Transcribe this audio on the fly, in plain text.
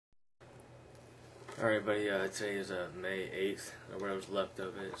Alright buddy, today is May 8th, what I was left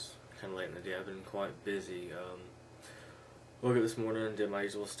of it. It's kind of late in the day. I've been quite busy. Woke up this morning, did my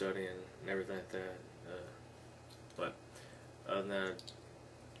usual studying and everything like that. But other than that,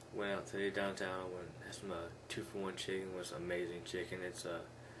 went out today downtown. Had some 2-for-1 chicken. It was amazing chicken. It's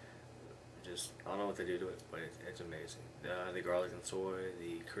just, I don't know what they do to it, but it's amazing. The garlic and soy,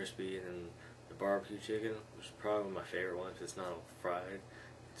 the crispy, and then the barbecue chicken, which is probably one of my favorite ones. It's not all fried.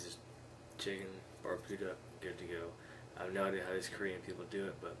 It's just chicken, barbecued up, good to go. I have no idea how these Korean people do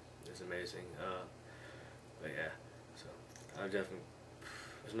it, but it's amazing. But yeah, so I definitely,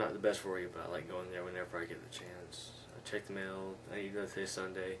 it's not the best for you, but I like going there whenever I get the chance. I check the mail. Even though today's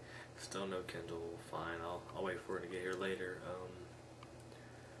Sunday, still no Kindle. Fine, I'll wait for it to get here later.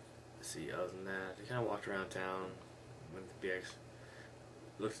 Let's see. Other than that, I kind of walked around town, went to the BX,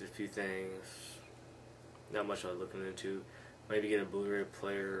 looked at a few things. Not much I was looking into. Maybe get a Blu-ray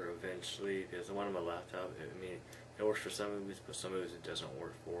player eventually, because the one on my laptop, I mean, it works for some movies, but some movies it doesn't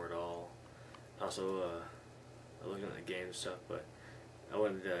work for at all. Also, I'm looking at the game stuff, but I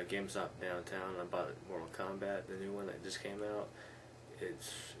went to GameStop downtown and I bought Mortal Kombat, the new one that just came out.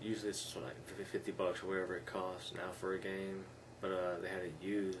 It's usually it's like $50 or whatever it costs now for a game, but they had it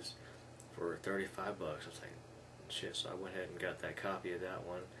used for $35. I was like, shit, so I went ahead and got that copy of that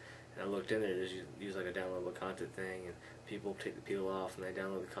one. And I looked in there, there's use like a downloadable content thing, and people take the peel off and they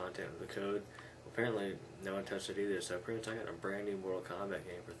download the content with the code. Well, apparently, no one touched it either, so pretty much I got a brand new Mortal Kombat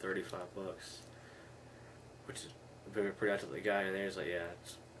game for $35, which is pretty out to the guy in there. He's like, yeah,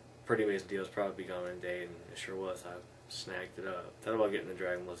 it's a pretty amazing deal. It's probably gone in a day, and it sure was. I snagged it up. Thought about getting the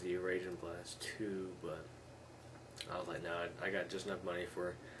Dragon Ball Z Raging Blast too, but I was like, no, I got just enough money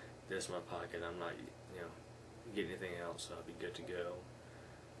for this in my pocket. I'm not, getting anything else, so I'll be good to go.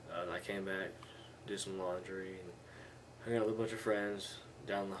 And I came back, did some laundry, and hung out with a bunch of friends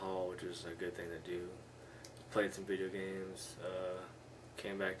down the hall, which is a good thing to do. Played some video games,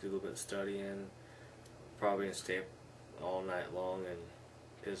 came back, did a little bit of studying, probably gonna stay up all night long, and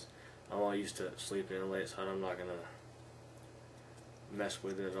because I'm all used to sleeping in late, so I'm not gonna mess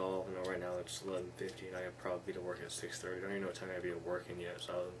with it at all. Right now it's 11:50, and I could probably be to work at 6:30. I don't even know what time I'll be working yet,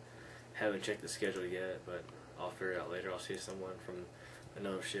 so I haven't checked the schedule yet, but I'll figure it out later. I'll see someone from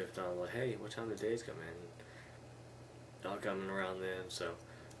another shift on, like, hey, what time the day's coming in? I'll come in around then, so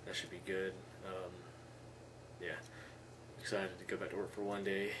that should be good. Yeah, excited to go back to work for one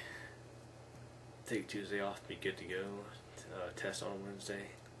day, take Tuesday off, be good to go, test on Wednesday.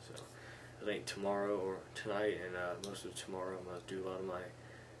 So I think tomorrow or tonight and most of tomorrow I'm going to do a lot of my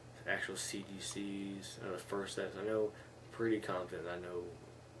actual CDCs, the first test. I know, pretty confident I know,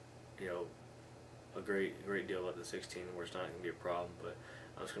 a great deal about the 16 where it's not going to be a problem, but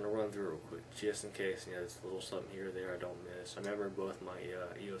I'm just going to run through it real quick just in case, there's a little something here or there I don't miss. I remember both my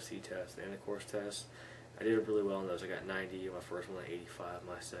EOC tests and the course test. I did really well in those. I got 90 my first one, 85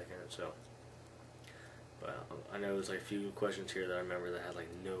 my second, so. But I know there's like a few questions here that I remember that had like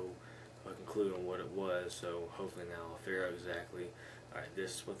no clue on what it was, so hopefully now I'll figure out exactly, alright,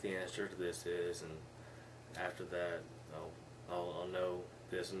 this is what the answer to this is, and after that I'll know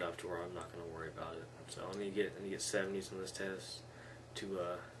this enough to where I'm not going to worry about it. So I need to get 70s on this test to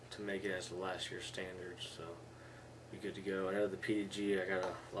make it as the last year's standards. So be good to go. I know the PDG, I got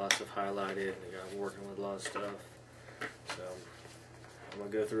a lot of stuff highlighted. I'm working with a lot of stuff. So I'm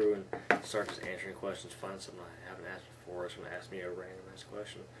gonna go through and start just answering questions. Find something I haven't asked before. It's gonna ask me a random ass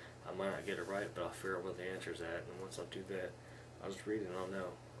question. I might not get it right, but I'll figure out what the answer's at. And once I do that, I'll just read it and I'll know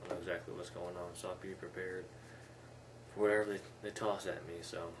exactly what's going on. So I'll be prepared for whatever they toss at me.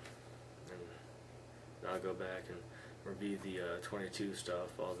 So, and I'll go back and review the 22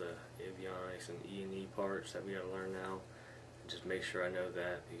 stuff, all the avionics and E&E parts that we got to learn now, and just make sure I know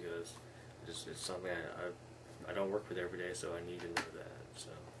that, because it's something I don't work with every day, so I need to know that. So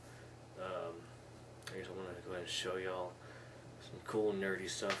I guess I want to go ahead and show y'all some cool nerdy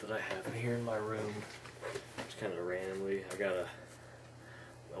stuff that I have in here in my room. Just kind of randomly, I got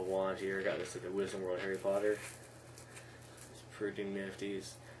a wand here. I got this at the Wisdom World Harry Potter. It's pretty nifty.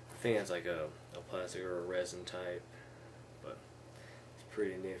 I think it's like a plastic or a resin type, but it's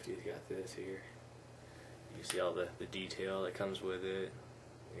pretty nifty. It's got this here. You see all the detail that comes with it.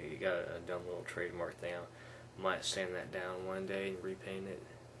 You got a dumb little trademark thing. I might sand that down one day and repaint it,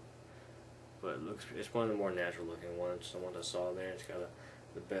 but it's one of the more natural looking ones. The one I saw there, it's got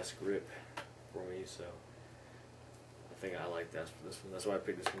the best grip for me, so I think I like this one. That's why I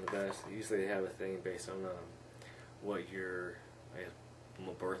picked this one the best. Usually they have a thing based on what your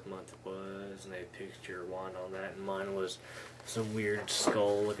birth month was, and they picked your wand on that, and mine was some weird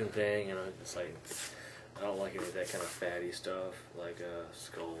skull looking thing, and I just like, I don't like any of that kind of fatty stuff, like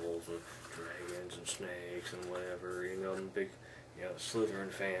skulls and dragons some snakes and whatever. You know, them big, you know,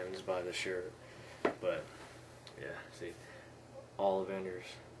 Slytherin fans buy the shirt. But yeah, see, all the vendors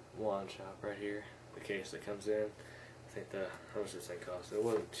wand shop right here. The case that comes in. I think how much does this thing cost? It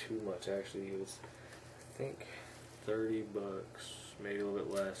wasn't too much actually. It was, I think, $30, maybe a little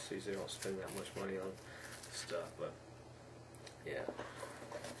bit less. So they don't spend that much money on stuff, but yeah,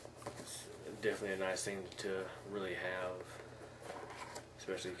 it's definitely a nice thing to really have,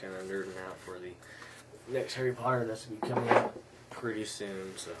 especially kind of nerding out for the next Harry Potter that's to be coming out pretty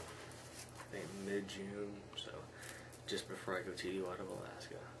soon. So I think mid-June. So just before I go to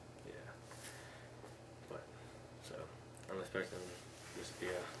Alaska. Yeah, but so I'm expecting this to be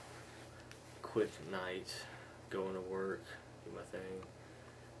a quick night, going to work, do my thing,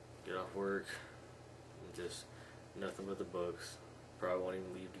 get off work, and just nothing but the books. Probably won't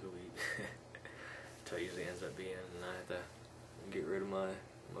even leave to go eat. That's how it usually ends up being. And I have to get rid of my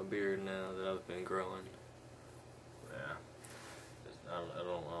beard now that I've been growing. Yeah, I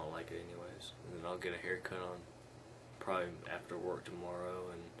don't like it anyways. And then I'll get a haircut on probably after work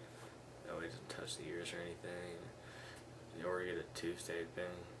tomorrow, and that way it doesn't touch the ears or anything. Or get a Tuesday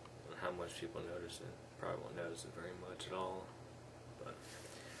thing. How much people notice it? Probably won't notice it very much at all. But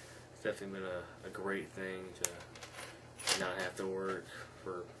it's definitely been a great thing to not have to work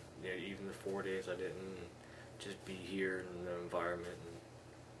for, you know, even the 4 days I didn't. Just be here in the environment and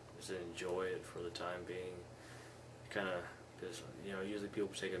just enjoy it for the time being. Kind of, because, you know, usually people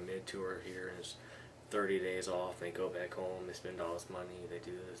take a mid-tour here and it's 30 days off. They go back home, they spend all this money, they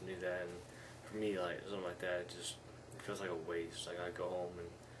do this and do that. And for me, like something like that, it feels like a waste. Like I go home and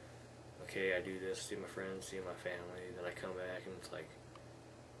okay, I do this, see my friends, see my family, then I come back and it's like,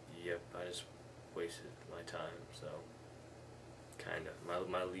 yep, I just wasted my time. So kind of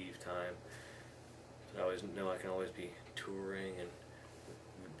my leave time. I always know I can always be touring and,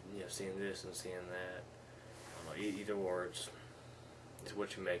 you know, seeing this and seeing that. I don't know, either or, it's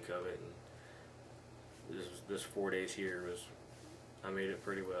what you make of it. And this 4 days here I made it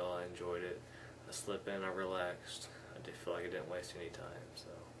pretty well. I enjoyed it. I slept in, I relaxed. I did feel like I didn't waste any time. So,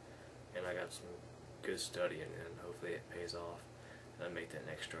 and I got some good studying in. Hopefully it pays off and I make that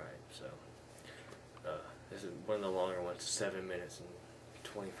next stride. So this is one of the longer ones, 7 minutes and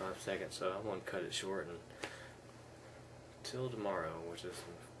 25 seconds, so I'm going to cut it short and till tomorrow, which is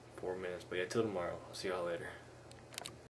 4 minutes. But yeah, till tomorrow. I'll see y'all later.